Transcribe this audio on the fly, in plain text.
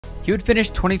He would finish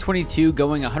 2022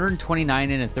 going 129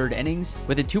 in a third innings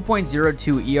with a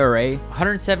 2.02 ERA,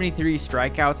 173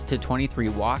 strikeouts to 23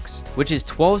 walks, which is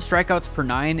 12 strikeouts per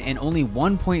 9 and only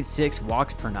 1.6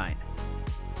 walks per 9.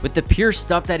 With the pure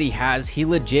stuff that he has, he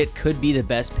legit could be the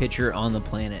best pitcher on the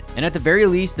planet, and at the very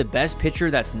least, the best pitcher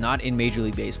that's not in Major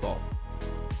League Baseball.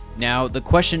 Now, the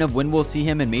question of when we'll see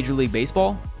him in Major League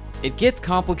Baseball? It gets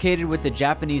complicated with the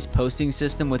Japanese posting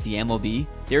system with the MLB.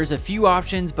 There's a few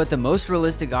options, but the most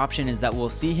realistic option is that we'll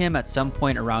see him at some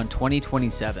point around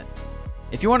 2027.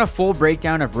 If you want a full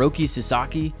breakdown of Roki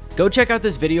Sasaki, go check out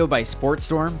this video by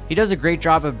SportStorm. He does a great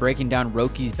job of breaking down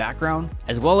Roki's background,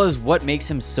 as well as what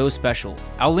makes him so special.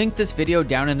 I'll link this video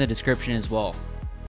down in the description as well.